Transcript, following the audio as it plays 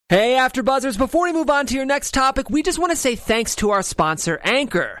Hey, AfterBuzzers, before we move on to your next topic, we just want to say thanks to our sponsor,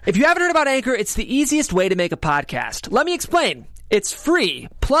 Anchor. If you haven't heard about Anchor, it's the easiest way to make a podcast. Let me explain. It's free.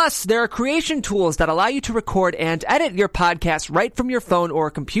 Plus, there are creation tools that allow you to record and edit your podcast right from your phone or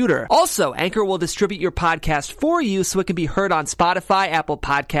computer. Also, Anchor will distribute your podcast for you so it can be heard on Spotify, Apple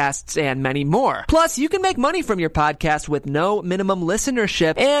Podcasts, and many more. Plus, you can make money from your podcast with no minimum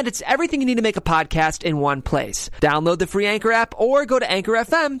listenership, and it's everything you need to make a podcast in one place. Download the free Anchor app or go to Anchor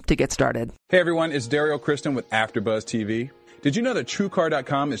FM to get started. Hey everyone, it's Daryl Kristen with AfterBuzz TV. Did you know that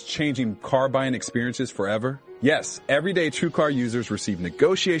TrueCar.com is changing car buying experiences forever? Yes, everyday TrueCar users receive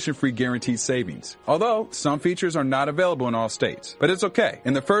negotiation-free guaranteed savings. Although, some features are not available in all states. But it's okay.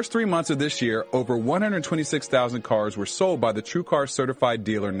 In the first 3 months of this year, over 126,000 cars were sold by the TrueCar Certified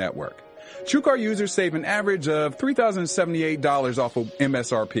Dealer Network. TrueCar users save an average of $3,078 off of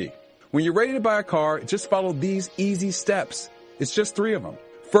MSRP. When you're ready to buy a car, just follow these easy steps. It's just 3 of them.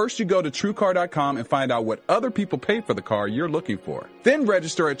 First, you go to TrueCar.com and find out what other people pay for the car you're looking for. Then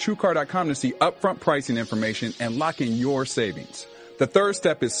register at TrueCar.com to see upfront pricing information and lock in your savings. The third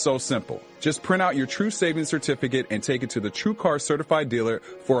step is so simple. Just print out your True Savings Certificate and take it to the TrueCar Certified Dealer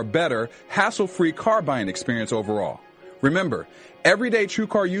for a better, hassle-free car buying experience overall. Remember, everyday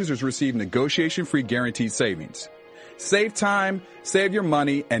TrueCar users receive negotiation-free guaranteed savings. Save time, save your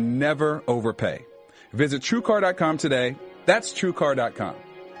money, and never overpay. Visit TrueCar.com today. That's TrueCar.com.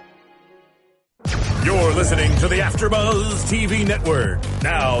 You're listening to the AfterBuzz TV Network,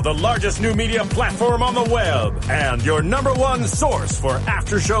 now the largest new media platform on the web, and your number one source for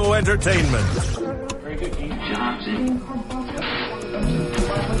after-show entertainment. Very good, Keith Johnson.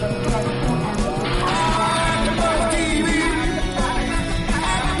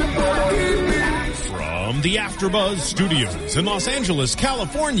 From the AfterBuzz Studios in Los Angeles,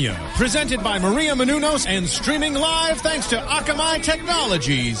 California, presented by Maria Menounos and streaming live thanks to Akamai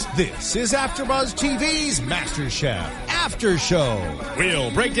Technologies, this is AfterBuzz TV's MasterChef AfterShow.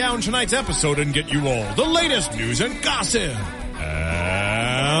 We'll break down tonight's episode and get you all the latest news and gossip.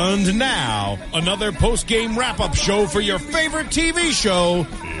 And now, another post-game wrap-up show for your favorite TV show.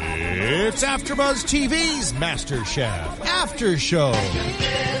 It's AfterBuzz TV's MasterChef AfterShow.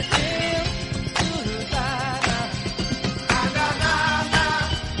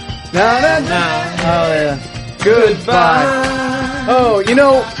 Na, na, na. Oh, yeah. Goodbye. Oh, you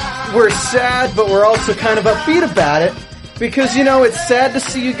know, we're sad, but we're also kind of upbeat about it. Because, you know, it's sad to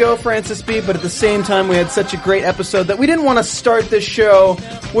see you go, Francis B., but at the same time, we had such a great episode that we didn't want to start this show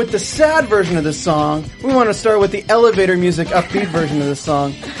with the sad version of the song. We want to start with the elevator music, upbeat version of the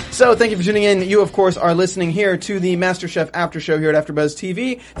song. So, thank you for tuning in. You, of course, are listening here to the MasterChef After Show here at AfterBuzz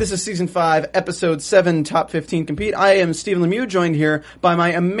TV. This is Season 5, Episode 7, Top 15 Compete. I am Stephen Lemieux, joined here by my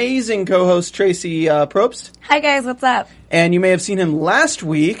amazing co-host, Tracy Probst. Hi, guys. What's up? And you may have seen him last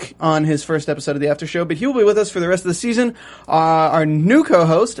week on his first episode of the After Show, but he will be with us for the rest of the season. Our new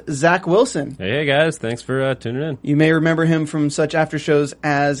co-host, Zach Wilson. Hey guys, thanks for tuning in. You may remember him from such after shows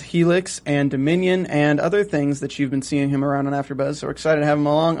as Helix and Dominion and other things that you've been seeing him around on AfterBuzz. So we're excited to have him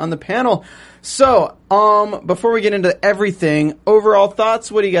along on the panel. So, before we get into everything, overall thoughts,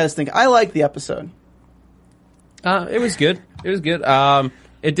 what do you guys think? I like the episode. It was good.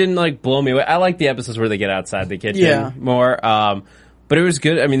 It didn't blow me away. I like the episodes where they get outside the kitchen more. But it was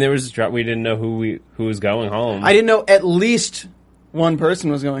good. I mean, there was we didn't know who was going home. I didn't know at least one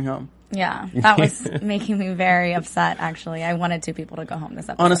person was going home. Yeah, that was making me very upset, actually. I wanted 2 people to go home this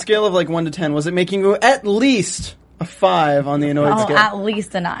episode. On a scale of 1 to 10, was it making you at least a 5 on the annoyed scale? At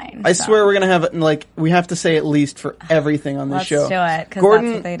least a 9. I swear we're going to have we have to say at least for everything on this show. Let's do it, because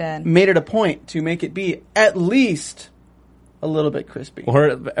that's what they did. Made it a point to make it be at least a little bit crispy.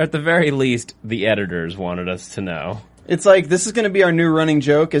 Or at the very least, the editors wanted us to know. It's this is going to be our new running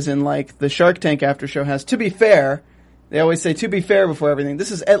joke, as in the Shark Tank After Show has, to be fair. They always say to be fair before everything.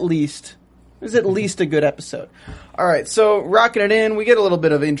 This is at least a good episode. All right, so rocking it in, we get a little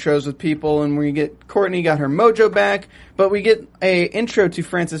bit of intros with people, and we get Courtney got her mojo back, but we get a intro to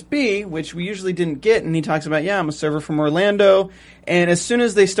Francis B., which we usually didn't get, and he talks about, I'm a server from Orlando, and as soon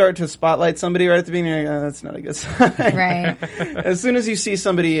as they start to spotlight somebody right at the beginning, that's not a good sign. Right. As soon as you see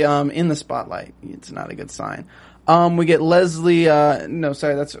somebody in the spotlight, it's not a good sign. We get Leslie,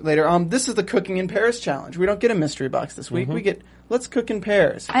 that's later. This is the Cooking in Pairs challenge. We don't get a mystery box this week. We get Let's Cook in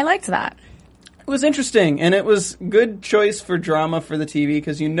Pairs. I liked that. It was interesting, and it was good choice for drama for the TV,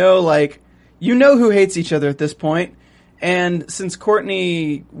 because you know who hates each other at this point. And since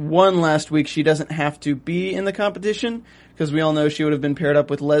Courtney won last week, she doesn't have to be in the competition, because we all know she would have been paired up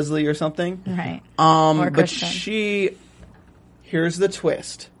with Leslie or something. Right. But here's the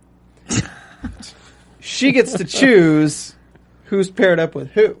twist. She gets to choose who's paired up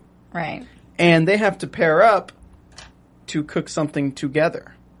with who. Right. And they have to pair up to cook something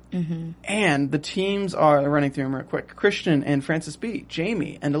together. Mm-hmm. And the teams are, running through them real quick, Christian and Frances B.,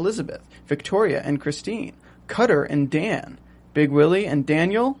 Jamie and Elizabeth, Victoria and Christine, Cutter and Dan, Big Willie and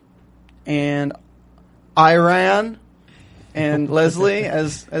Daniel, and Iran and Leslie,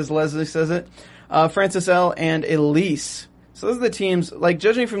 as Leslie says it, Frances L. and Elise. So those are the teams. Like,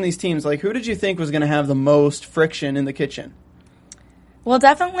 judging from these teams, like, who did you think was going to have the most friction in the kitchen? Well,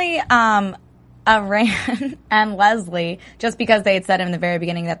 definitely Iran and Leslie, just because they had said in the very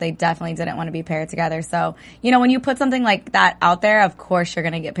beginning that they definitely didn't want to be paired together. So, when you put something like that out there, of course you're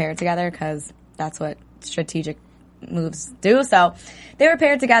going to get paired together because that's what strategic moves do. So they were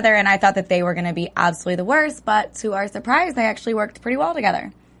paired together, and I thought that they were going to be absolutely the worst, but to our surprise, they actually worked pretty well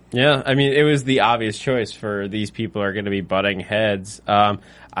together. Yeah, I mean, it was the obvious choice for these people are going to be butting heads. I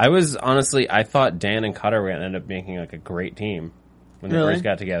thought Dan and Cutter were going to end up making like a great team when they first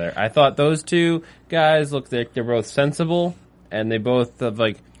got together. I thought those two guys looked like they're both sensible, and they both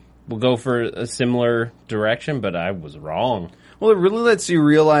will go for a similar direction, but I was wrong. Well, it really lets you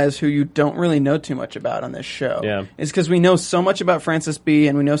realize who you don't really know too much about on this show. Yeah. It's because we know so much about Frances B.,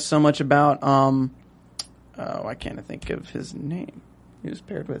 and we know so much about, why can't I think of his name? He was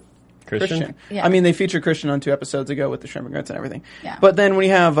paired with Christian. Yeah. I mean, they featured Christian on 2 episodes ago with the shrimp and grits and everything. Yeah. But then we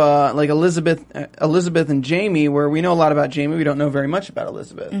have, Elizabeth and Jamie, where we know a lot about Jamie. We don't know very much about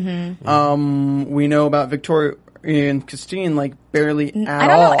Elizabeth. Mm-hmm. We know about Victoria and Christine, barely at all. I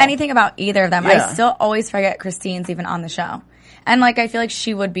don't know anything about either of them. Yeah. I still always forget Christine's even on the show. And, I feel like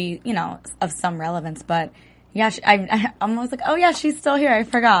she would be, of some relevance. But, yeah, I'm almost like, oh, yeah, she's still here. I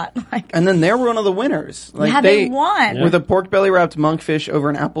forgot. And then they were one of the winners. They won. With a pork belly wrapped monkfish over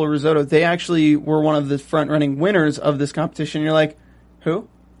an apple risotto. They actually were one of the front-running winners of this competition. You're like, who?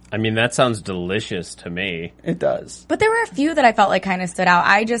 I mean, that sounds delicious to me. It does. But there were a few that I felt like kind of stood out.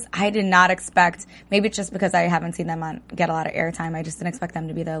 I did not expect, maybe it's just because I haven't seen them get a lot of airtime, I just didn't expect them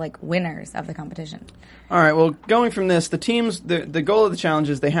to be the winners of the competition. All right, well, going from this, the teams, the goal of the challenge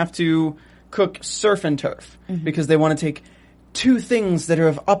is they have to cook surf and turf because they want to take two things that are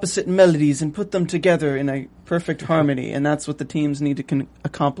of opposite melodies and put them together in a perfect harmony, and that's what the teams need to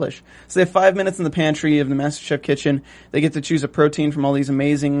accomplish. So they have 5 minutes in the pantry of the MasterChef kitchen. They get to choose a protein from all these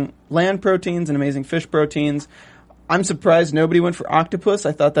amazing land proteins and amazing fish proteins. I'm surprised nobody went for octopus.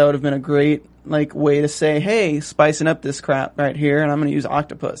 I thought that would have been a great way to say, hey, spicing up this crap right here, and I'm going to use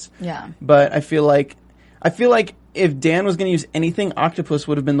octopus. Yeah. But I feel like if Dan was going to use anything, octopus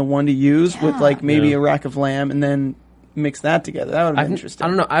would have been the one to use with maybe a rack of lamb and then mix that together. That would have been interesting. I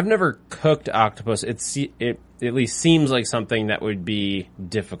don't know. I've never cooked octopus. It at least seems like something that would be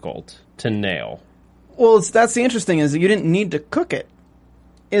difficult to nail. Well, that's the interesting is that you didn't need to cook it.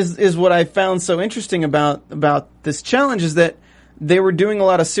 Is what I found so interesting about this challenge is that they were doing a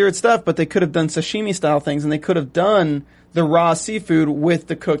lot of seared stuff, but they could have done sashimi style things, and they could have done the raw seafood with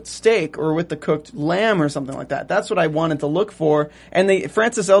the cooked steak or with the cooked lamb or something like that. That's what I wanted to look for. And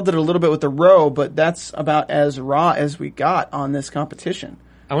Frances L. did a little bit with the roe, but that's about as raw as we got on this competition.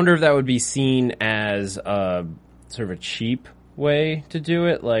 I wonder if that would be seen as a sort of a cheap way to do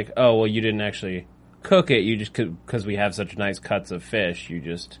it. Like, oh, well, you didn't actually cook it. You just because we have such nice cuts of fish, you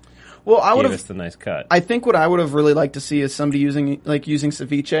just gave us the nice cut. I think what I would have really liked to see is somebody using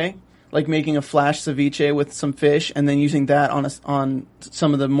ceviche. Like making a flash ceviche with some fish and then using that on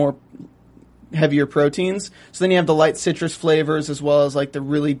some of the more heavier proteins. So then you have the light citrus flavors as well as the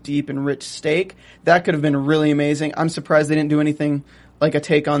really deep and rich steak. That could have been really amazing. I'm surprised they didn't do anything like a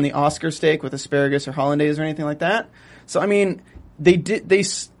take on the Oscar steak with asparagus or hollandaise or anything like that. So I mean,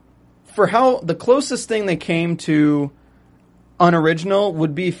 for how the closest thing they came to unoriginal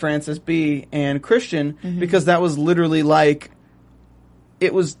would be Frances B. and Christian because that was literally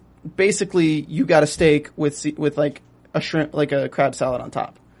it was basically you got a steak with a shrimp, a crab salad on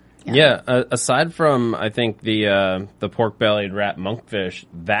top. Yeah. Aside from I think the pork bellied wrapped monkfish,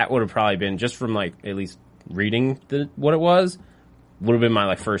 that would have probably been just from at least reading what it was would have been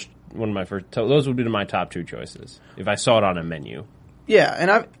my first. Those would be my top two choices if I saw it on a menu. Yeah,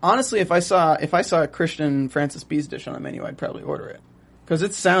 and honestly, if I saw a Christian Frances B's dish on a menu, I'd probably order it because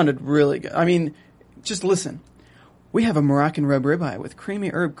it sounded really good. I mean, just listen. We have a Moroccan rub ribeye with creamy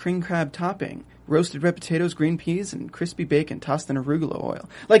herb cream crab topping, roasted red potatoes, green peas, and crispy bacon tossed in arugula oil.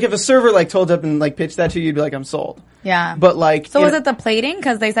 If a server told up and pitched that to you, you'd be like, I'm sold. Yeah. But so was it the plating?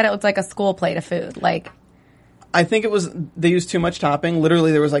 Because they said it looked like a school plate of food. I think it was they used too much topping.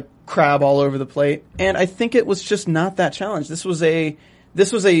 Literally, there was crab all over the plate, and I think it was just not that challenge. This was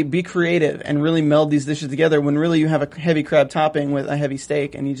this was a be creative and really meld these dishes together when really you have a heavy crab topping with a heavy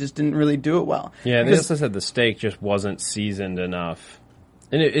steak and you just didn't really do it well. Yeah, they also said the steak just wasn't seasoned enough.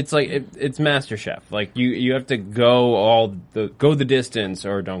 And it's like it's MasterChef. Like you have to go the distance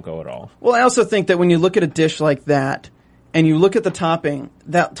or don't go at all. Well, I also think that when you look at a dish like that and you look at the topping,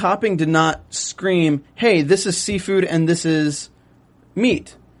 that topping did not scream, "Hey, this is seafood and this is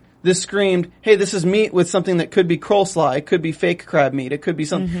meat." This screamed, "Hey, this is meat with something that could be coleslaw. It could be fake crab meat. It could be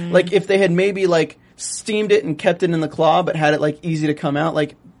something like if they had maybe like steamed it and kept it in the claw, but had it like easy to come out,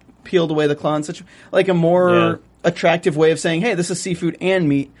 like peeled away the claw and such, like a more attractive way of saying, hey, this is seafood and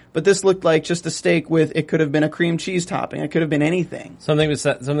meat, but this looked like just a steak with, it could have been a cream cheese topping. It could have been anything. Something that's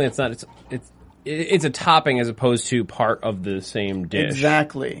not, it's a topping as opposed to part of the same dish.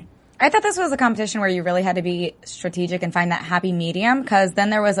 Exactly. I thought this was a competition where you really had to be strategic and find that happy medium, because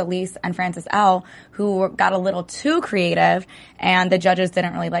then there was Elise and Francis L. who got a little too creative, and the judges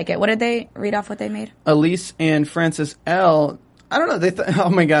didn't really like it. What did they read off what they made? Elise and Francis L., I don't know. Oh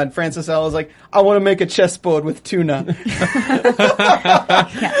my God, Francis L. was like, I want to make a chessboard with tuna. Yes.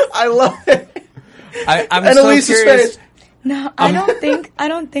 I love it. I'm and so Elise's curious. face. No, I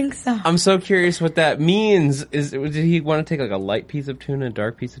don't think so. I'm so curious what that means. Did he want to take like a light piece of tuna, a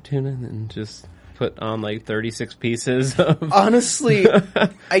dark piece of tuna, and just put on like 36 pieces of... Honestly,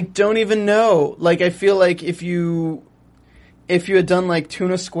 I don't even know. Like, I feel like if you had done like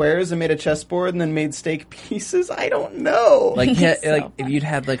tuna squares and made a chessboard and then made steak pieces, I don't know. Like, So like if you'd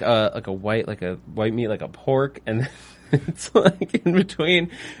had like a white meat, like a pork, and it's like in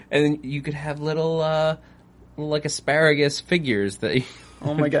between, and then you could have little like asparagus figures that you...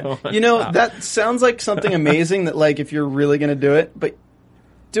 Oh my God. You know, that sounds like something amazing that like if you're really going to do it, but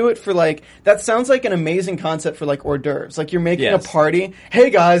do it for like, that sounds like an amazing concept for like hors d'oeuvres. Like you're making a party. Hey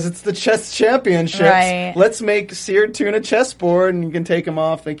guys, it's the chess championships. Right. Let's make seared tuna chessboard, and you can take them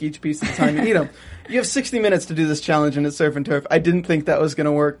off, like each piece at a time and eat them. You have 60 minutes to do this challenge, and it's surf and turf. I didn't think that was going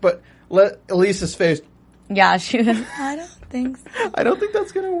to work, but Elise's face. Yeah, she was, I don't think so. I don't think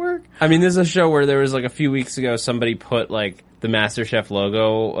that's going to work. I mean, there's a show where there was like a few weeks ago, somebody put like the MasterChef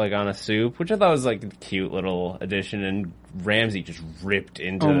logo like on a soup, which I thought was like a cute little addition, and Ramsey just ripped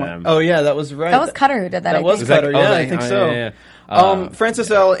into them. Oh yeah, that was right. That was Cutter who did that. That was Cutter, yeah, I think so. Yeah.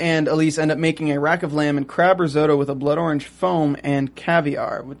 Francis L. and Elise end up making a rack of lamb and crab risotto with a blood orange foam and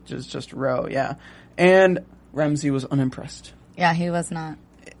caviar, which is just roe, yeah. And Ramsey was unimpressed. Yeah, he was not.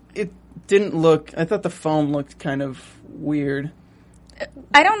 It didn't look... I thought the foam looked kind of weird.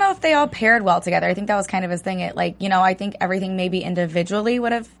 I don't know if they all paired well together. I think that was kind of his thing. I think everything maybe individually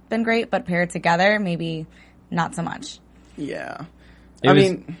would have been great, but paired together, maybe not so much. Yeah.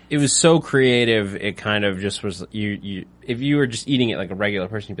 It was so creative. It kind of just was you. If you were just eating it like a regular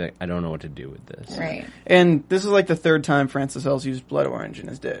person, you'd be like, I don't know what to do with this. Right. And this is like the third time Francis L's used blood orange in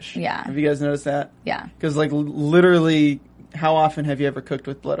his dish. Yeah. Have you guys noticed that? Yeah. Because like literally, how often have you ever cooked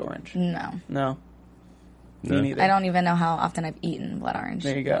with blood orange? No. No. No. Me neither. I don't even know how often I've eaten blood orange.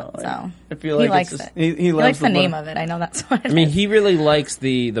 There you go. Like, So I feel like he likes it's just, it. He likes the blood. name of it. I know that's what it I mean, is. he really likes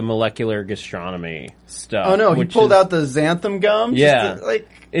the molecular gastronomy stuff. Oh no, he pulled out the xanthan gum. Yeah. It's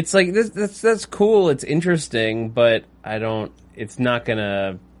it's like that's cool. It's interesting, but it's not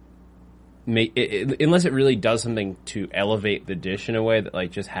gonna make it unless it really does something to elevate the dish in a way that like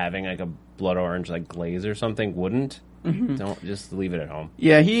just having like a blood orange like glaze or something wouldn't. Mm-hmm. Don't just leave it at home.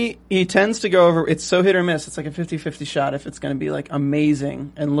 Yeah, he tends to go over. It's so hit or miss. It's like a 50-50 shot if it's going to be like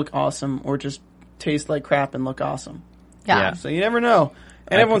amazing and look awesome, or just taste like crap and look awesome. Yeah. So you never know.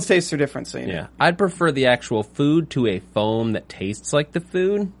 And everyone's tastes are different, so you know. Yeah, I'd prefer the actual food to a foam that tastes like the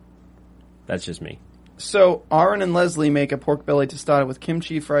food. That's just me. So Aaron and Leslie make a pork belly tostada with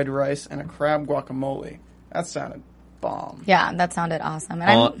kimchi, fried rice, and a crab guacamole. That sounded bomb. Yeah, that sounded awesome.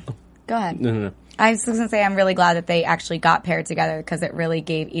 And go ahead. No. I was just going to say I'm really glad that they actually got paired together, because it really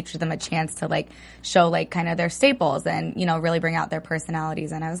gave each of them a chance to like show like kind of their staples and, you know, really bring out their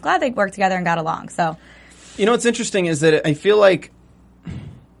personalities. And I was glad they worked together and got along. So, you know what's interesting is that I feel like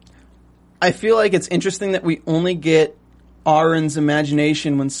it's interesting that we only get Aaron's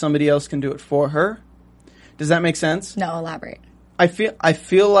imagination when somebody else can do it for her. Does that make sense? no, elaborate. I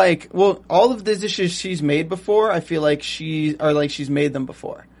feel like, well, all of the dishes she's made before, I feel like she's made them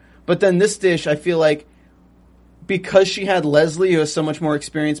before. But then this dish, I feel like, because she had Leslie, who has so much more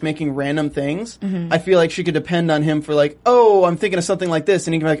experience making random things, I feel like she could depend on him for like, oh, I'm thinking of something like this,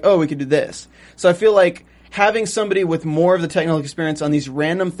 and he can be like, oh, we could do this. So I feel like having somebody with more of the technical experience on these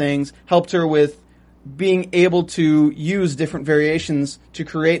random things helped her with being able to use different variations to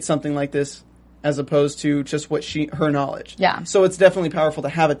create something like this as opposed to just her knowledge. Yeah. So it's definitely powerful to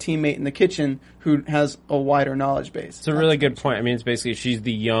have a teammate in the kitchen who has a wider knowledge base. It's a really good point. I mean, it's basically she's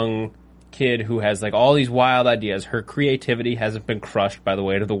the young kid who has like all these wild ideas. Her creativity hasn't been crushed by the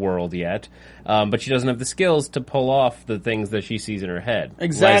weight of the world yet, but she doesn't have the skills to pull off the things that she sees in her head.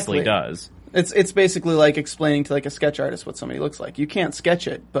 Exactly. Leslie does. It's basically like explaining to like a sketch artist what somebody looks like. You can't sketch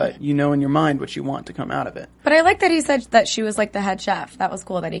it, but you know in your mind what you want to come out of it. But I like that he said that she was like the head chef. That was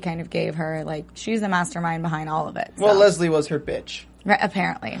cool that he kind of gave her like she's the mastermind behind all of it. So. Well, Leslie was her bitch. Right,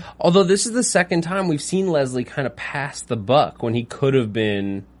 apparently. Although this is the second time we've seen Leslie kind of pass the buck when he could have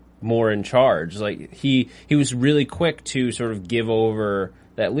been more in charge. Like he was really quick to sort of give over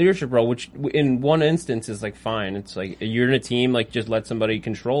that leadership role, which in one instance is like fine. It's like you're in a team, like just let somebody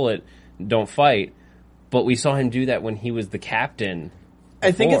control it. Don't fight. But we saw him do that when he was the captain.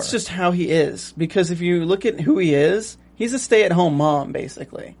 I think it's just how he is. Because if you look at who he is, he's a stay-at-home mom,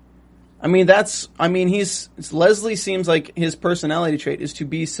 basically. I mean, Leslie seems like his personality trait is to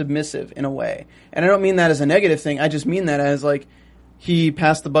be submissive in a way. And I don't mean that as a negative thing. I just mean that as like, he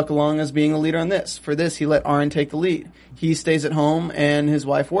passed the buck along as being a leader on this. For this, he let Aaron take the lead. He stays at home and his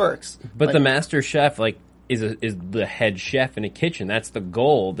wife works. But like, the master chef, like, is the head chef in a kitchen. That's the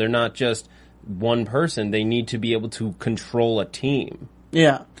goal. They're not just one person. They need to be able to control a team.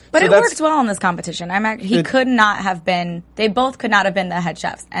 Yeah. But so it worked well in this competition. They both could not have been the head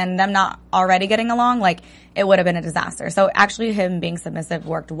chefs. And them not already getting along, like, it would have been a disaster. So actually him being submissive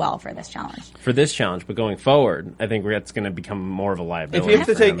worked well for this challenge. But going forward, I think that's going to become more of a liability.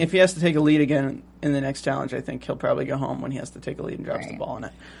 If he has to take a lead again in the next challenge, I think he'll probably go home when he has to take a lead and drops the ball on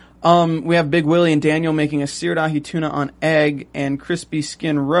it. We have Big Willie and Daniel making a seared ahi tuna on egg and crispy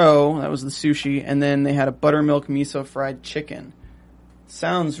skin roe. That was the sushi. And then they had a buttermilk miso fried chicken.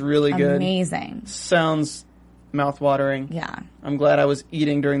 Sounds really good. Amazing. Sounds mouth-watering. Yeah. I'm glad I was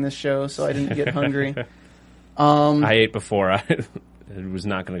eating during this show so I didn't get hungry. I ate before. I was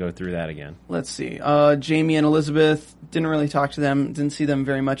not going to go through that again. Let's see. Jamie and Elizabeth, didn't really talk to them. Didn't see them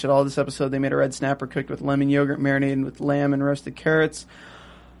very much at all this episode. They made a red snapper cooked with lemon yogurt marinated with lamb and roasted carrots.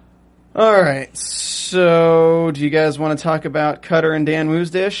 All right, so do you guys want to talk about Cutter and Dan Wu's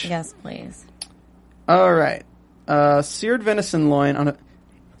dish? Yes, please. All right, seared venison loin on a...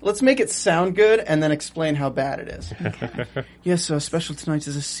 Let's make it sound good and then explain how bad it is. Okay. Yes, so our special tonight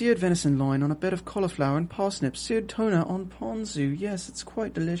is a seared venison loin on a bed of cauliflower and parsnips, seared tuna on ponzu. Yes, it's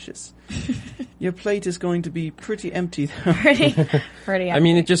quite delicious. Your plate is going to be pretty empty, though. Pretty empty. I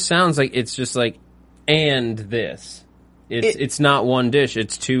mean, it just sounds like it's just like, and this. It's not one dish.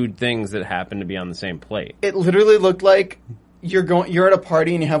 It's two things that happen to be on the same plate. It literally looked like you're at a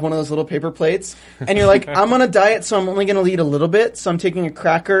party and you have one of those little paper plates and you're like, I'm on a diet, so I'm only going to eat a little bit. So I'm taking a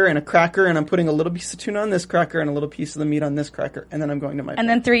cracker and I'm putting a little piece of tuna on this cracker and a little piece of the meat on this cracker, and then I'm going to my plate.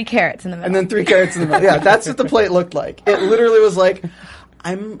 Then 3 carrots in the middle. Yeah, that's what the plate looked like. It literally was like,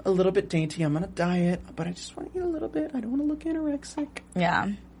 I'm a little bit dainty. I'm on a diet, but I just want to eat a little bit. I don't want to look anorexic.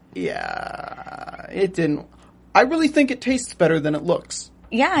 Yeah. Yeah. It didn't. I really think it tastes better than it looks.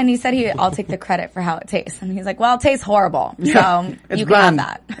 Yeah, and he said I'll take the credit for how it tastes. And he's like, well, it tastes horrible. Yeah, so it's you bland. can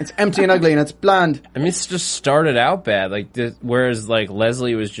have that. It's empty and ugly and it's bland. I mean, it's just started out bad. Like, whereas like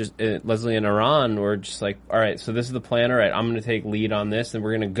Leslie and Iran were just like, all right, so this is the plan. All right, I'm going to take lead on this and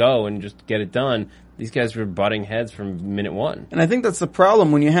we're going to go and just get it done. These guys were butting heads from minute one. And I think that's the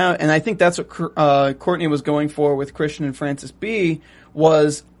problem when you have, and I think that's what Courtney was going for with Christian and Francis B,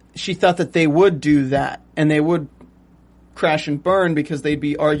 was she thought that they would do that and they would crash and burn because they'd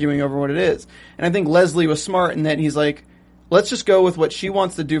be arguing over what it is. And I think Leslie was smart in that he's like, let's just go with what she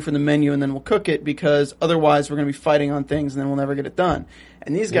wants to do for the menu and then we'll cook it, because otherwise we're going to be fighting on things and then we'll never get it done.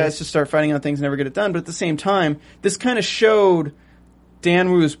 And these guys just start fighting on things and never get it done. But at the same time, this kind of showed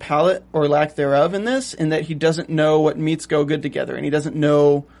Dan Wu's palate, or lack thereof, in this, in that he doesn't know what meats go good together and he doesn't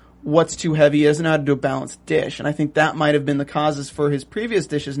know what's too heavy. He doesn't know how to do a balanced dish. And I think that might have been the causes for his previous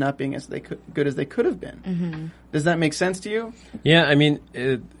dishes not being as good as they could have been. Mm-hmm. Does that make sense to you? Yeah, I mean,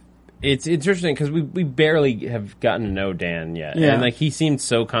 it's interesting because we barely have gotten to know Dan yet. Yeah. And like, he seemed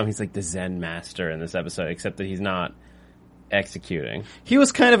so calm. He's like the Zen master in this episode, except that he's not executing. He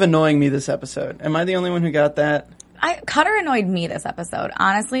was kind of annoying me this episode. Am I the only one who got that? Cutter annoyed me this episode.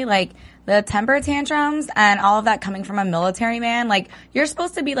 Honestly, like, the temper tantrums and all of that coming from a military man, like, you're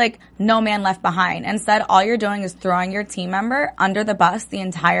supposed to be like, no man left behind. Instead, all you're doing is throwing your team member under the bus the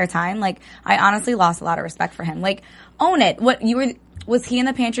entire time. Like, I honestly lost a lot of respect for him. Like, own it. Was he in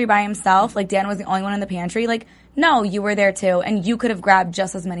the pantry by himself? Like, Dan was the only one in the pantry? Like, no, you were there too, and you could have grabbed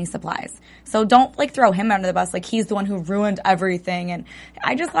just as many supplies. So don't, like, throw him under the bus like he's the one who ruined everything. And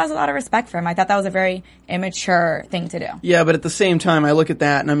I just lost a lot of respect for him. I thought that was a very immature thing to do. Yeah, but at the same time, I look at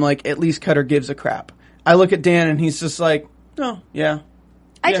that and I'm like, at least Cutter gives a crap. I look at Dan and he's just like, oh, yeah.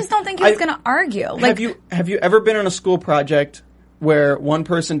 I just don't think he was going to argue. Like, have you ever been on a school project where one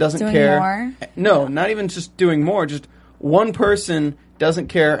person doesn't doing care? More? No, not even just doing more. Just one person doesn't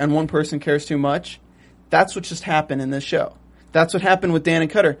care and one person cares too much. That's what just happened in this show. That's what happened with Dan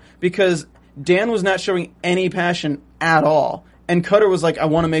and Cutter, because Dan was not showing any passion at all, and Cutter was like, I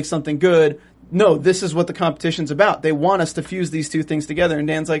want to make something good. No, this is what the competition's about. They want us to fuse these two things together. And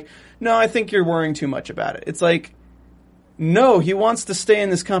Dan's like, no, I think you're worrying too much about it. It's like, no, he wants to stay in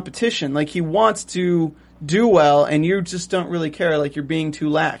this competition. Like, he wants to do well, and you just don't really care. Like, you're being too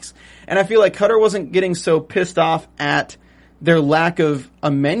lax. And I feel like Cutter wasn't getting so pissed off at their lack of a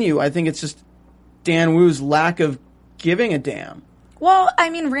menu. I think it's just Dan Wu's lack of giving a damn. Well, I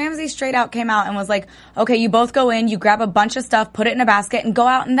mean, Ramsay straight out came out and was like, okay, you both go in, you grab a bunch of stuff, put it in a basket, and go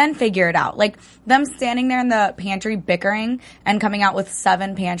out and then figure it out. Like, them standing there in the pantry bickering and coming out with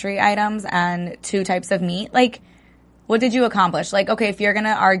 7 pantry items and 2 types of meat. Like, what did you accomplish? Like, okay, if you're going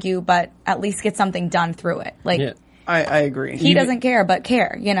to argue, but at least get something done through it. Like, yeah. I agree. He doesn't care, but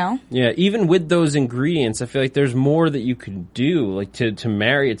care, you know? Yeah, even with those ingredients, I feel like there's more that you could do, like to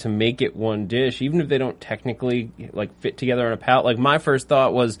marry it, to make it one dish, even if they don't technically like fit together on a palate. Like, my first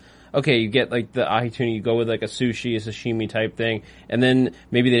thought was, okay, you get like the ahi tuna, you go with like a sushi, a sashimi type thing, and then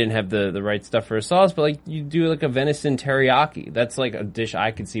maybe they didn't have the right stuff for a sauce, but like you do like a venison teriyaki. That's like a dish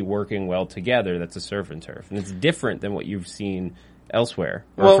I could see working well together. That's a surf and turf, and it's different than what you've seen elsewhere,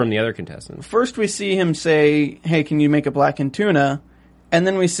 or from the other contestants. First we see him say, hey, can you make a blackened tuna? And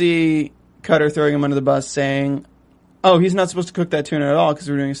then we see Cutter throwing him under the bus saying, oh, he's not supposed to cook that tuna at all because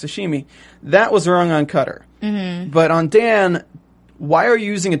we're doing a sashimi. That was wrong on Cutter. Mm-hmm. But on Dan, why are you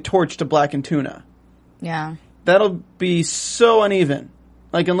using a torch to blacken tuna? Yeah. That'll be so uneven.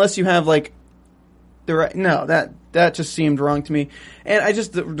 Like, unless you have, like, the right... No, that just seemed wrong to me. And I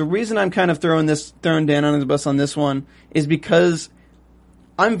just... The reason I'm kind of throwing Dan under the bus on this one is because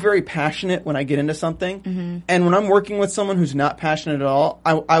I'm very passionate when I get into something. Mm-hmm. And when I'm working with someone who's not passionate at all,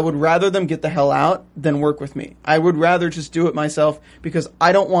 I would rather them get the hell out than work with me. I would rather just do it myself because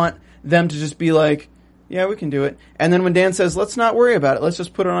I don't want them to just be like, yeah, we can do it. And then when Dan says, let's not worry about it, let's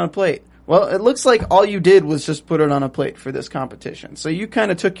just put it on a plate. Well, it looks like all you did was just put it on a plate for this competition. So you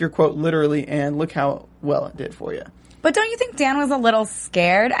kind of took your quote literally, and look how well it did for you. But don't you think Dan was a little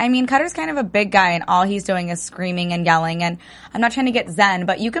scared? I mean, Cutter's kind of a big guy, and all he's doing is screaming and yelling. And I'm not trying to get zen,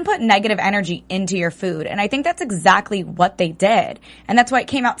 but you can put negative energy into your food. And I think that's exactly what they did. And that's why it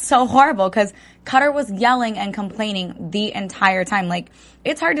came out so horrible, because Cutter was yelling and complaining the entire time. Like,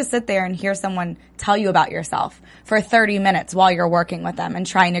 it's hard to sit there and hear someone tell you about yourself for 30 minutes while you're working with them and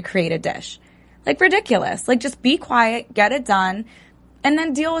trying to create a dish. Like, ridiculous. Like, just be quiet, get it done, and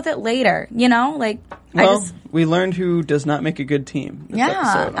then deal with it later, you know? Like, well, we learned who does not make a good team this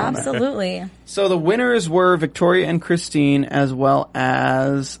episode. Absolutely. So the winners were Victoria and Christine, as well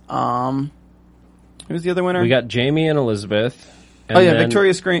as, who's the other winner? We got Jamie and Elizabeth. And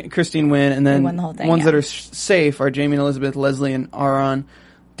Victoria, Christine win, and then won the whole thing, ones that are safe are Jamie and Elizabeth, Leslie and Aaron,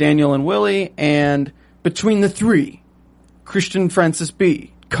 Daniel and Willie, and between the 3, Christian Francis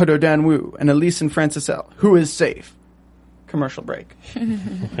B, Cutter Dan Wu, and Elise and Francis L. Who is safe? Commercial break.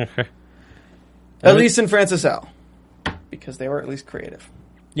 Elise and Francis L. Because they were at least creative.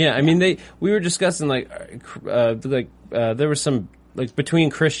 Yeah, I mean, we were discussing there was some like between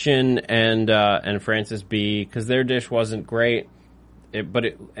Christian and Francis B, because their dish wasn't great,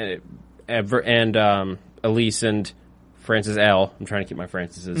 and Elise and Francis L. I'm trying to keep my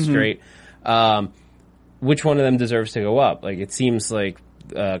Francises straight. Which one of them deserves to go up? Like, it seems like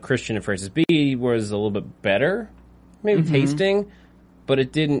Christian and Francis B was a little bit better, maybe tasting, but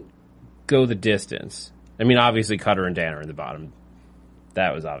it didn't go the distance. I mean, obviously Cutter and Dan are in the bottom.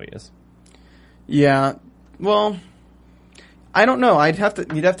 That was obvious. Yeah. Well, I don't know. You'd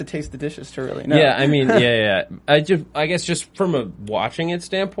have to taste the dishes to really know. Yeah, I mean, yeah. I guess just from a watching it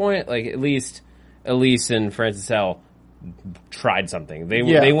standpoint, like, at least Elise and Francis L. tried something.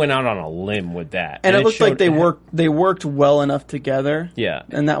 They went out on a limb with that. And it looked like they worked well enough together. Yeah.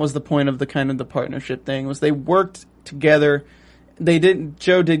 And that was the point of the kind of the partnership thing, was they worked together.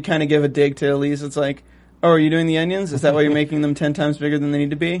 Joe did kind of give a dig to Elise. It's like, oh, are you doing the onions? Is that why you're making them 10 times bigger than they need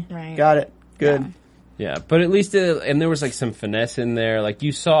to be? Right. Got it. Good. Yeah, but at least, and there was like some finesse in there. Like,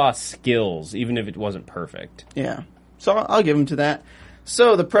 you saw skills, even if it wasn't perfect. Yeah. So I'll give them to that.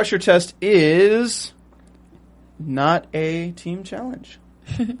 So the pressure test is not a team challenge.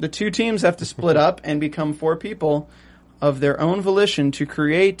 The two teams have to split up and become 4 people of their own volition to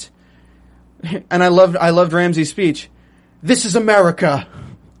create. And I loved Ramsey's speech. This is America.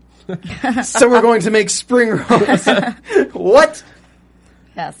 So we're going to make spring rolls. What?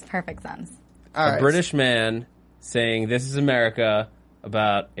 Yes, perfect sense. A British man saying this is America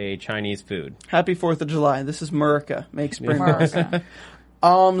about a Chinese food. Happy 4th of July. This is America. Make spring rolls.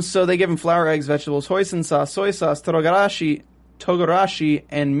 So they give him flour, eggs, vegetables, hoisin sauce, soy sauce, togarashi,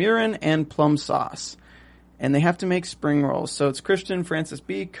 and mirin and plum sauce. And they have to make spring rolls. So it's Christian, Francis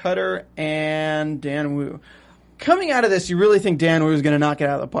B., Cutter, and Dan Wu. Coming out of this, you really think Dan Wu is going to knock it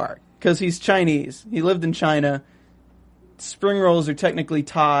out of the park. Because he's Chinese. He lived in China. Spring rolls are technically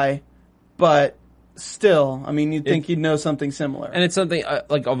Thai, but still, I mean, you'd think he'd know something similar. And it's something,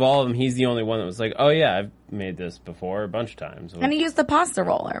 like, of all of them, he's the only one that was like, oh yeah, I've made this before a bunch of times. And he used the pasta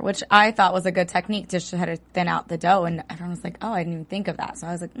roller, which I thought was a good technique to try to thin out the dough, and everyone was like, oh, I didn't even think of that. So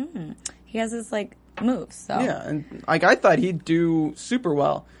I was like, he has this, like, moves. So. Yeah, and like I thought he'd do super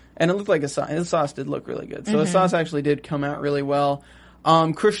well. And it looked like his sauce did look really good. So the sauce actually did come out really well.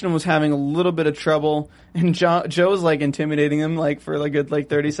 Christian was having a little bit of trouble, and Joe was, like, intimidating him, like, for a good,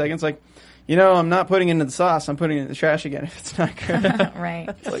 30 seconds, like, you know, I'm not putting it into the sauce. I'm putting it in the trash again if it's not good. Right.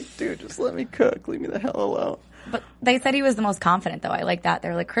 It's like, dude, just let me cook. Leave me the hell alone. But they said he was the most confident, though. I like that.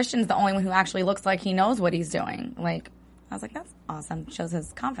 They're like, Christian's the only one who actually looks like he knows what he's doing. Like, I was like, that's awesome. Shows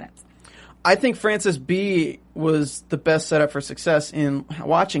his confidence. I think Francis B. was the best setup for success in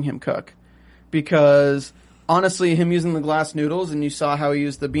watching him cook. Because, honestly, him using the glass noodles, and you saw how he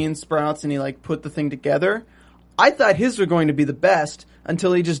used the bean sprouts and he, like, put the thing together, I thought his were going to be the best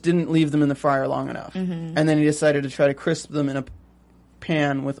until he just didn't leave them in the fryer long enough. And then he decided to try to crisp them in a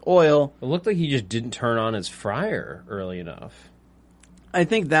pan with oil. It looked like he just didn't turn on his fryer early enough. I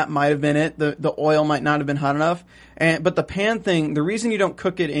think that might have been it. The oil might not have been hot enough. But the pan thing, the reason you don't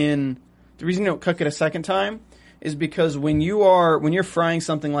cook it a second time is because when you're frying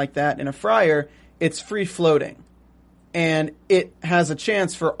something like that in a fryer, it's free floating. And it has a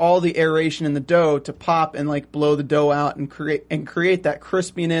chance for all the aeration in the dough to pop and, like, blow the dough out and create that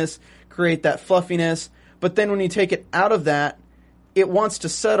crispiness, create that fluffiness. But then when you take it out of that, it wants to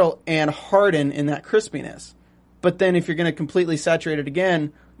settle and harden in that crispiness. But then if you're going to completely saturate it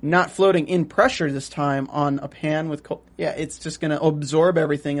again, not floating in pressure this time on a pan with cold, it's just going to absorb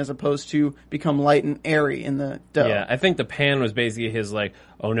everything as opposed to become light and airy in the dough. Yeah, I think the pan was basically his, like,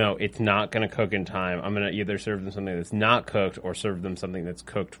 oh no, it's not going to cook in time. I'm going to either serve them something that's not cooked or serve them something that's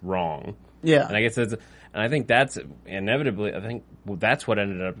cooked wrong. Yeah. And I think that's inevitably, that's what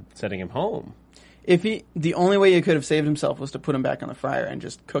ended up setting him home. The only way he could have saved himself was to put him back on the fryer and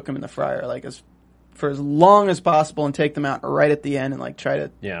just cook him in the fryer, like, for as long as possible and take them out right at the end and, like, try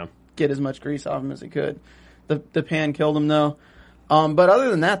to get as much grease off them as he could. The pan killed him, though. But other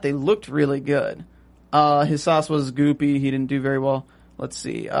than that, they looked really good. His sauce was goopy. He didn't do very well. Let's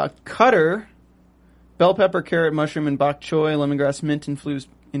see. Cutter, bell pepper, carrot, mushroom, and bok choy, lemongrass, mint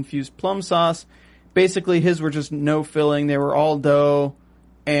infused plum sauce. Basically, his were just no filling. They were all dough.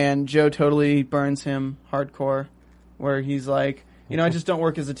 And Joe totally burns him hardcore, where he's like, you know, I just don't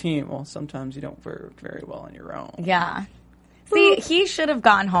work as a team. Well, sometimes you don't work very well on your own. Yeah. See, he should have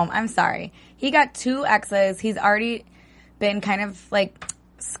gone home. I'm sorry. He got 2 X's. He's already been kind of, like,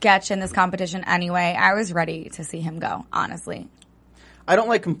 sketch in this competition anyway. I was ready to see him go, honestly. I don't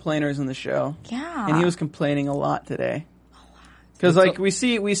like complainers in the show. Yeah. And he was complaining a lot today. Because, like, we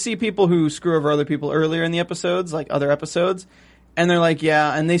see people who screw over other people earlier in the episodes, like other episodes, and they're like,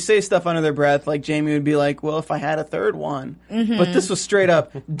 yeah, and they say stuff under their breath, like Jamie would be like, well, if I had a third one. But this was straight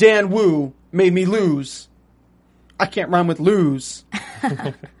up, Dan Wu made me lose. I can't rhyme with lose.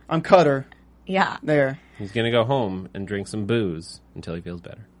 I'm Cutter. Yeah. There. He's going to go home and drink some booze until he feels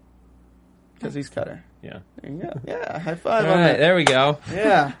better. Because he's Cutter. Yeah. There you go. Yeah, high five All on right, that. there we go.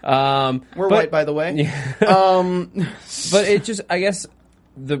 Yeah. We're white, by the way. Yeah. But it just, I guess,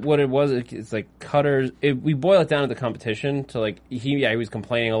 what it was, it's like Cutter. We boil it down to the competition to, like, he was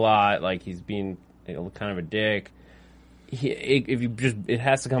complaining a lot, like he's being kind of a dick. It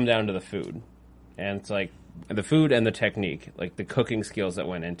has to come down to the food, and it's like the food and the technique, like the cooking skills that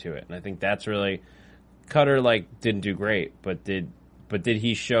went into it. And I think that's really Cutter, like, didn't do great, but did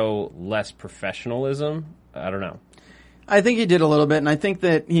he show less professionalism? I don't know. I think he did a little bit, and I think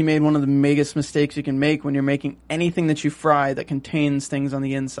that he made one of the biggest mistakes you can make when you're making anything that you fry that contains things on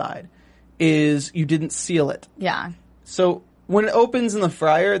the inside, is you didn't seal it. Yeah. So when it opens in the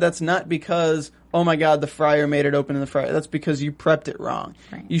fryer, that's not because, oh my God, the fryer made it open in the fryer. That's because you prepped it wrong.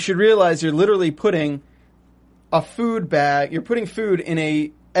 Right. You should realize you're literally putting a food bag, you're putting food in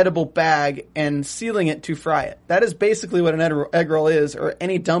a edible bag and sealing it to fry it. That is basically what an egg roll is, or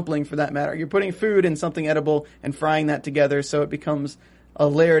any dumpling for that matter. You're putting food in something edible and frying that together so it becomes a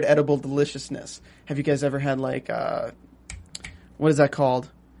layered edible deliciousness. Have you guys ever had like, what is that called?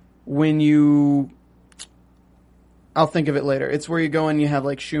 I'll think of it later. It's where you go and you have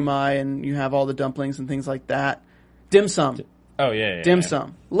like shumai and you have all the dumplings and things like that. Dim sum. Oh, yeah. Dim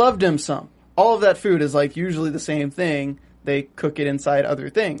sum. Love dim sum. All of that food is like usually the same thing. They cook it inside other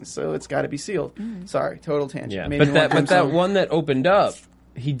things, so it's got to be sealed. Sorry, total tangent. Yeah. But that one that opened up,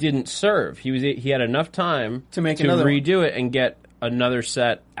 he didn't serve. He had enough time to redo it and get another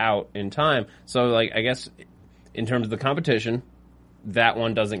set out in time. So, like, I guess in terms of the competition, that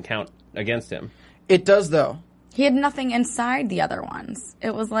one doesn't count against him. It does, though. He had nothing inside the other ones.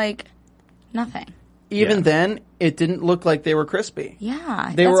 It was like nothing. Even then, it didn't look like they were crispy.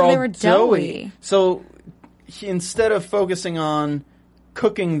 Yeah, they were doughy. So instead of focusing on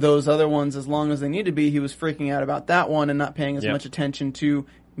cooking those other ones as long as they need to be, he was freaking out about that one and not paying as much attention to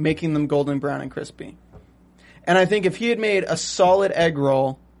making them golden brown and crispy. And I think if he had made a solid egg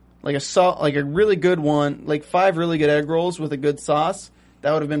roll, like a really good one, like 5 really good egg rolls with a good sauce,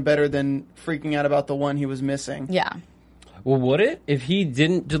 that would have been better than freaking out about the one he was missing. Yeah. Well, would it? If he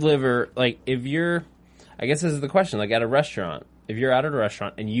didn't deliver, like, if you're, I guess this is the question, like at a restaurant, if you're out at a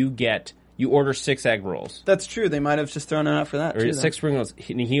restaurant and you order 6 egg rolls. That's true. They might have just thrown it out for that, or 6 spring rolls.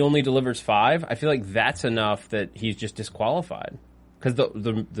 He only delivers 5. I feel like that's enough that he's just disqualified. Because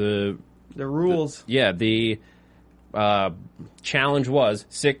the rules. The challenge was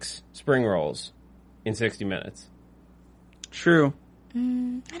 6 spring rolls in 60 minutes. True. I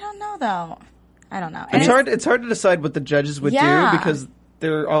don't know, though. I don't know. It's hard to decide what the judges would do because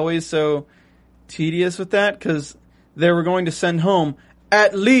they're always so tedious with that because they were going to send home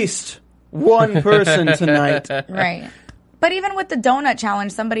at least one person tonight. Right. But even with the donut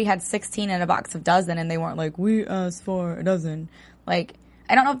challenge, somebody had 16 in a box of dozen and they weren't like, we asked for a dozen. Like,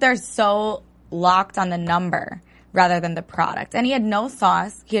 I don't know if they're so locked on the number rather than the product. And he had no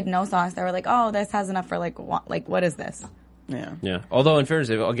sauce. They were like, oh, this has enough for what is this? Yeah. Although, in fairness,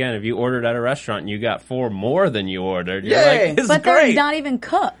 if you ordered at a restaurant and you got 4 more than you ordered, you're Yay! like, this but is great. they're not even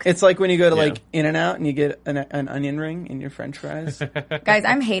cooked. It's like when you go to like In-N-Out and you get an onion ring in your French fries. Guys,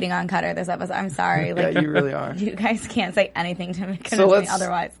 I'm hating on Cutter this episode. I'm sorry. Yeah, you really are. You guys can't say anything to convince me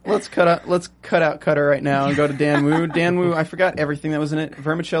otherwise. Let's cut out Cutter right now and go to Dan Wu. Dan Wu, I forgot everything that was in it: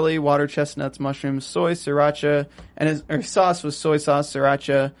 vermicelli, water chestnuts, mushrooms, soy, sriracha, and his sauce was soy sauce,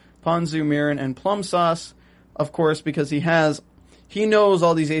 sriracha, ponzu, mirin, and plum sauce. Of course, because he knows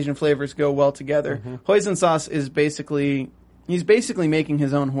all these Asian flavors go well together. Hoisin sauce is he's basically making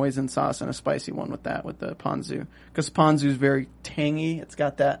his own hoisin sauce and a spicy one with the ponzu. Because ponzu is very tangy. It's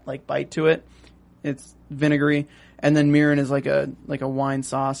got that like bite to it. It's vinegary. And then mirin is like a wine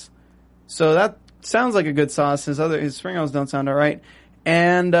sauce. So that sounds like a good sauce. His spring rolls don't sound all right.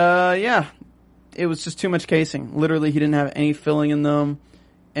 And it was just too much casing. Literally, he didn't have any filling in them.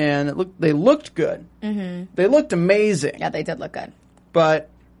 And they looked good. Mm-hmm. They looked amazing. Yeah, they did look good. But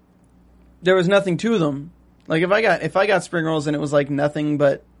there was nothing to them. Like if I got spring rolls and it was like nothing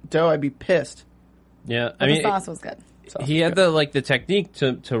but dough, I'd be pissed. Yeah, the sauce was good. He had the technique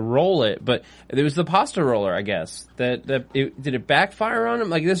to roll it, but there was the pasta roller, I guess. Did it backfire on him?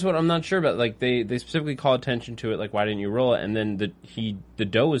 Like, this is what I'm not sure about. Like, they specifically call attention to it. Like, why didn't you roll it? And then the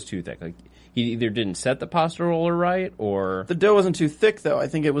dough was too thick. Like, he either didn't set the pasta roller right, or the dough wasn't too thick though. I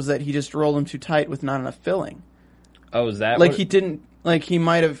think it was that he just rolled them too tight with not enough filling. Oh, is that like he didn't? Like, he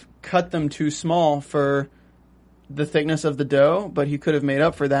might have cut them too small for the thickness of the dough, but he could have made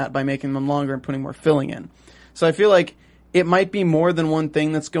up for that by making them longer and putting more filling in. So I feel like it might be more than one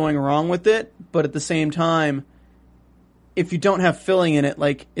thing that's going wrong with it, but at the same time, if you don't have filling in it,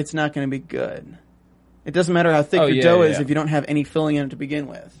 like, it's not going to be good. It doesn't matter how thick your dough is if you don't have any filling in it to begin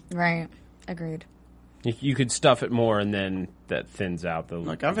with. Right. Agreed. You could stuff it more, and then that thins out the.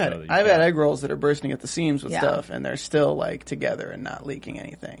 Look, I've had egg rolls that are bursting at the seams with stuff, and they're still like together and not leaking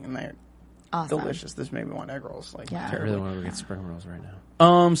anything, and they're delicious. This made me want egg rolls. Like, I really want to get spring rolls right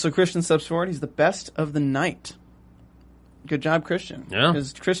now. So Christian steps forward. He's the best of the night. Good job, Christian. Yeah.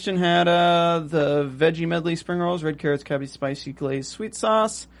 Because Christian had the veggie medley spring rolls, red carrots, cabbage, spicy glazed sweet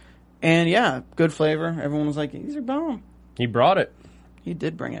sauce, and good flavor. Everyone was like, "These are bomb." He brought it. He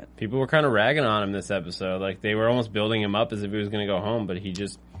did bring it. People were kind of ragging on him this episode. Like, they were almost building him up as if he was going to go home, but he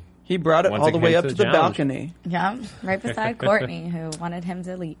brought it all the way up to the balcony. Yeah, right beside Courtney, who wanted him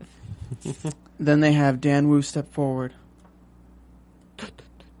to leave. Then they have Dan Wu step forward.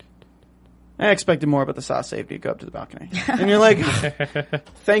 I expected more, but the sauce saved you. Go up to the balcony, and you're like,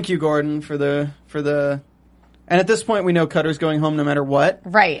 "Thank you, Gordon, for the And at this point, we know Cutter's going home no matter what.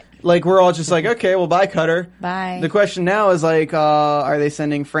 Right. Like, we're all just like, okay, well, bye, Cutter. Bye. The question now is, like, are they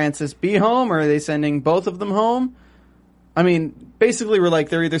sending Francis B home, or are they sending both of them home? I mean, basically, we're like,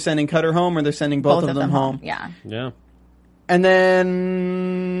 they're either sending Cutter home, or they're sending both of them home. Yeah. Yeah. And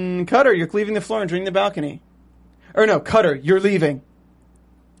then, Cutter, you're leaving the floor and joining the balcony. Or no, Cutter, you're leaving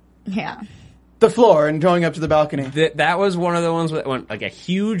Yeah. the floor and going up to the balcony. That was one of the ones that went like a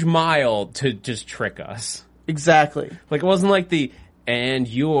huge mile to just trick us. Exactly. Like, it wasn't like and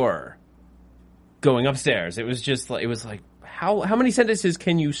you're going upstairs. It was just like, how many sentences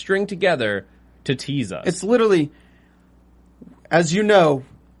can you string together to tease us? It's literally, as you know,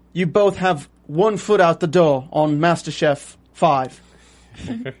 you both have one foot out the door on MasterChef 5.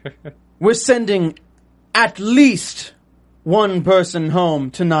 We're sending at least one person home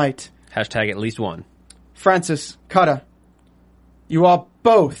tonight. Hashtag at least one. Francis, Cutter, you are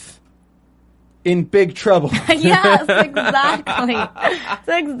both in big trouble. Yes, exactly. That's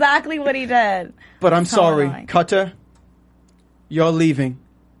exactly what he did. But I'm So sorry, annoying. Cutter, you're leaving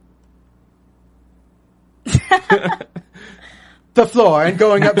the floor and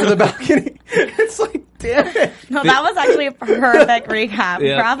going up to the balcony. It's like, damn it. No, that was actually a perfect recap.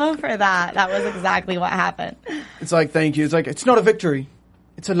 Yeah. Bravo for that. That was exactly what happened. It's like, thank you. It's like, it's not a victory.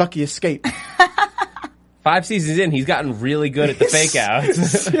 It's a lucky escape. 5 seasons in, he's gotten really good at the fake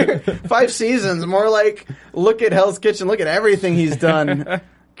outs. 5 seasons, more like, look at Hell's Kitchen, look at everything he's done.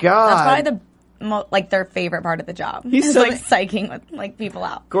 God. That's probably their favorite part of the job. He's like psyching with like people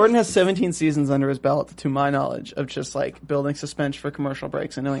out. Gordon has 17 seasons under his belt, to my knowledge, of just like building suspense for commercial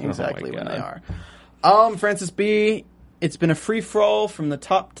breaks and knowing exactly when they are. Francis B, it's been a free-for-all from the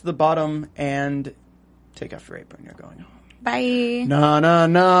top to the bottom, and take off your apron, you're going home. Bye. Na na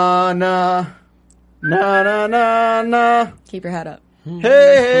na na. Na na na na. Keep your head up. Hey,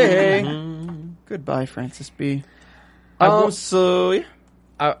 hey, hey. Goodbye, Francis B. So, yeah.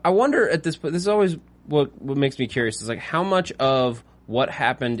 I wonder at this point, this is always what makes me curious, is like how much of what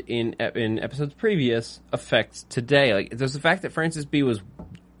happened in episodes previous affects today. Like, there's the fact that Francis B was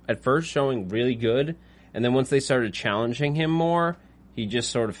at first showing really good, and then once they started challenging him more, he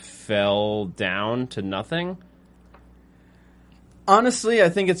just sort of fell down to nothing. Honestly, I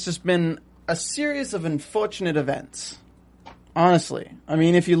think it's just been a series of unfortunate events. Honestly. I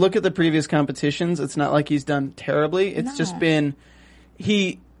mean, if you look at the previous competitions, it's not like he's done terribly. It's just been...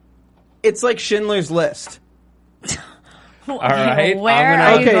 It's like Schindler's List. All right. Where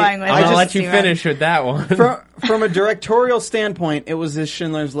are you going with this? I'm going to let you Steven? finish with that one. From a directorial standpoint, it was his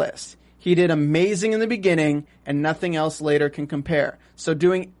Schindler's List. He did amazing in the beginning, and nothing else later can compare. So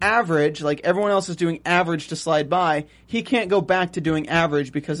doing average, like everyone else is doing average to slide by, he can't go back to doing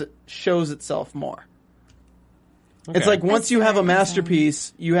average because it shows itself more. Okay. It's like once you have a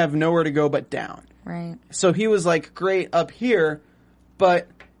masterpiece, you have nowhere to go but down. Right. So he was like great up here, but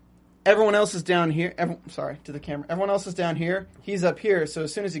everyone else is down here. Sorry, to the camera. Everyone else is down here. He's up here. So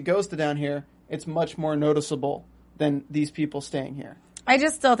as soon as he goes to down here, it's much more noticeable than these people staying here. I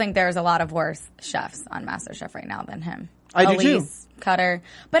just still think there's a lot of worse chefs on MasterChef right now than him. I do too. Cutter.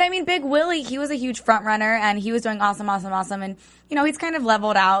 But I mean, Big Willie, he was a huge front runner and he was doing awesome. And, you know, he's kind of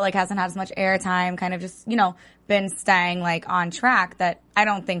leveled out, like hasn't had as much airtime, kind of just, you know, been staying like on track that I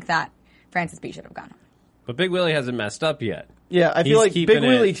don't think that Francis B should have gone. But Big Willie hasn't messed up yet. Yeah, I feel like Big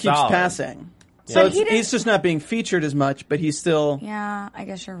Willie keeps passing. So he's just not being featured as much, but he's still... Yeah, I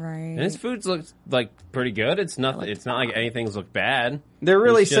guess you're right. And his foods look like pretty good. It's not like anything's look bad. They're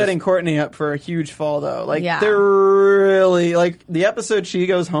really setting Courtney up for a huge fall, though. Like, they're really... Like, the episode she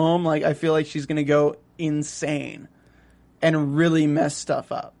goes home, like, I feel like she's going to go insane and really mess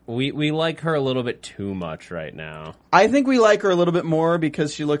stuff up. We like her a little bit too much right now. I think we like her a little bit more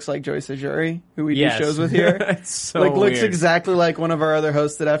because she looks like Joyce Ajuri, who we do shows with here. It's so like, looks weird. exactly like one of our other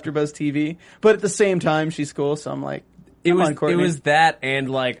hosts at AfterBuzz TV. But at the same time, she's cool, so I'm like, it was that, and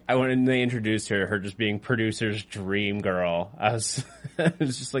like when they introduced her just being producer's dream girl. I was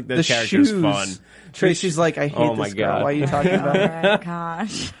just like, this character's shoes. Fun. Tracy's like, I hate this girl. Why are you talking about her? Oh,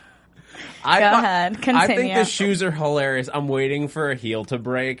 gosh. Go ahead. Continue. I think the shoes are hilarious. I'm waiting for a heel to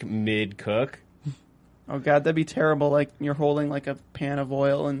break mid-cook. Oh, God, that'd be terrible. Like, you're holding, like, a pan of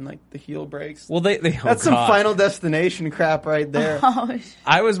oil and, like, the heel breaks. Well, that's some Final Destination crap right there.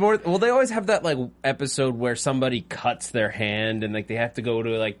 I was more... Well, they always have that, like, episode where somebody cuts their hand and, like, they have to go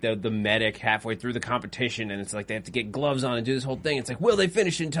to, like, the medic halfway through the competition and it's like they have to get gloves on and do this whole thing. It's like, will they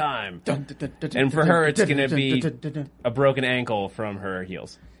finish in time? And for her, it's going to be a broken ankle from her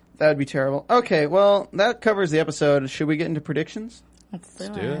heels. That would be terrible. Okay, well, that covers the episode. Should we get into predictions? Let's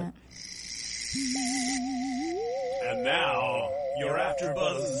do it. And now, your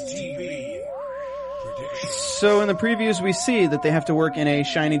AfterBuzz TV So in the previews, we see that they have to work in a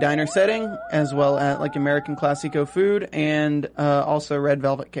shiny diner setting, as well as like American Classico food, and also red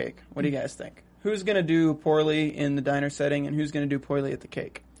velvet cake. What do you guys think? Who's going to do poorly in the diner setting, and who's going to do poorly at the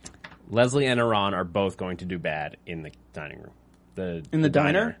cake? Leslie and Iran are both going to do bad in the dining room. The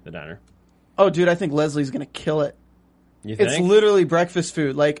diner? The diner. Oh, dude, I think Leslie's going to kill it. You think? It's literally breakfast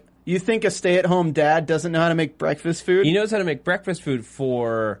food. Like, you think a stay-at-home dad doesn't know how to make breakfast food? He knows how to make breakfast food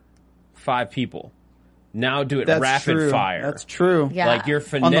for 5 people. Now do it That's rapid true. fire. That's true. Yeah. Like your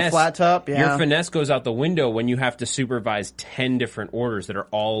finesse on the flat top, yeah. Your finesse goes out the window when you have to supervise 10 different orders that are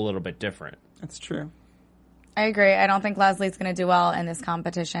all a little bit different. That's true. I agree. I don't think Leslie's going to do well in this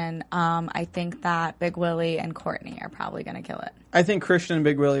competition. I think that Big Willie and Courtney are probably going to kill it. I think Christian and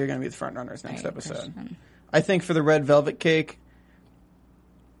Big Willie are going to be the front runners next episode. Christian. I think for the red velvet cake,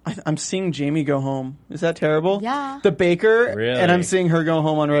 I'm seeing Jamie go home. Is that terrible? Yeah. The baker, really? And I'm seeing her go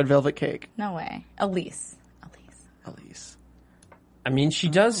home on red velvet cake. No way. Elise. I mean, she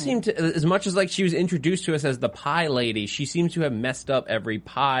does seem to, as much as like she was introduced to us as the pie lady, she seems to have messed up every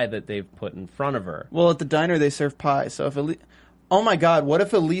pie that they've put in front of her. Well, at the diner they serve pie, so if Elise, oh my God, what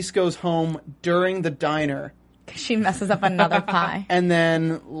if Elise goes home during the diner? She messes up another pie. And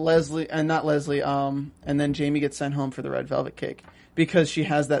then and then Jamie gets sent home for the red velvet cake. Because she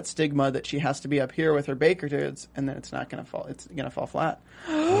has that stigma that she has to be up here with her baker dudes, and then it's not going to fall. It's going to fall flat.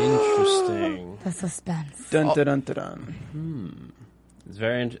 Interesting. The suspense. Dun dun dun dun dun. It's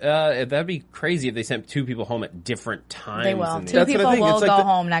very. That'd be crazy if they sent 2 people home at different times. They will. 2 people will go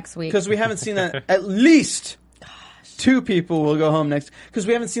home next week because we haven't seen that. At least 2 people will go home next, because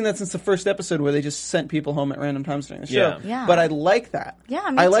we haven't seen that since the first episode where they just sent people home at random times during the show. Yeah. But I like that. Yeah,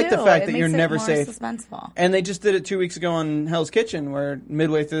 me I like too. the fact that makes you're it never more safe. Suspenseful. And they just did it 2 weeks ago on Hell's Kitchen, where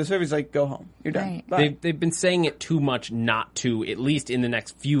midway through the service, he's like, "Go home, you're done." Right. Bye. They've been saying it too much not to, at least in the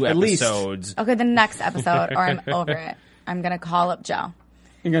next few episodes. Okay, the next episode, or I'm over it. I'm gonna call up Joe.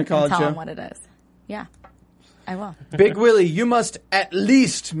 You're gonna call and it tell Joe? him what it is. Yeah, I will. Big Willie, you must at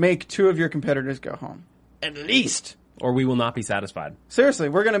least make 2 of your competitors go home. At least. Or we will not be satisfied. Seriously,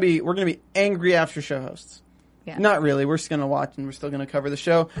 we're gonna be angry after show hosts. Yeah. Not really. We're just gonna watch and we're still gonna cover the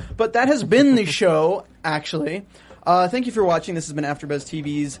show. But that has been the show, actually. Thank you for watching. This has been AfterBuzz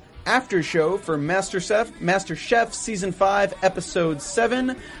TV's After Show for MasterChef Season 5, Episode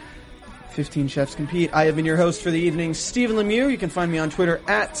 7. 15 chefs compete. I have been your host for the evening, Stephen Lemieux. You can find me on Twitter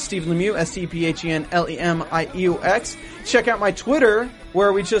at Stephen Lemieux, StephenLemieux. Check out my Twitter,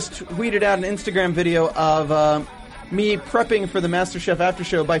 where we just tweeted out an Instagram video of me prepping for the MasterChef After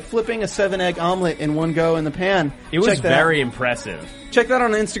Show by flipping a 7-egg omelet in one go in the pan. It was very impressive. Check that out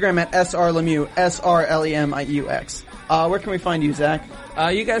on Instagram at SRLemieux, SRLemieux. Where can we find you, Zach?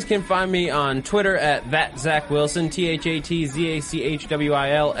 You guys can find me on Twitter at @ZachWilson,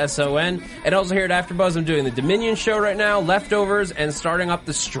 ThatZachWilson. And also here at AfterBuzz, I'm doing the Dominion show right now, Leftovers, and starting up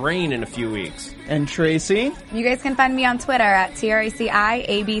The Strain in a few weeks. And Tracy? You guys can find me on Twitter at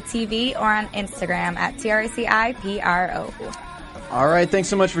TRACIABTV or on Instagram at TRACIPRO. All right, thanks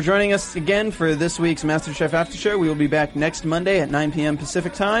so much for joining us again for this week's MasterChef After Show. We will be back next Monday at 9 p.m.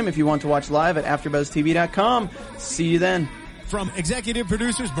 Pacific Time. If you want to watch live at AfterBuzzTV.com. See you then. From executive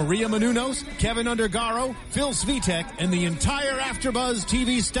producers Maria Menounos, Kevin Undergaro, Phil Svitek, and the entire AfterBuzz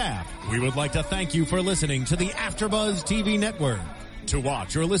TV staff, we would like to thank you for listening to the AfterBuzz TV network. To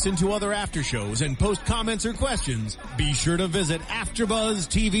watch or listen to other after shows and post comments or questions, be sure to visit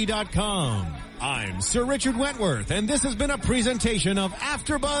AfterBuzzTV.com. I'm Sir Richard Wentworth, and this has been a presentation of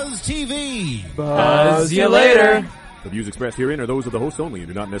AfterBuzz TV. Buzz you later. The views expressed herein are those of the hosts only and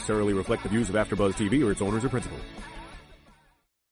do not necessarily reflect the views of AfterBuzz TV or its owners or principals.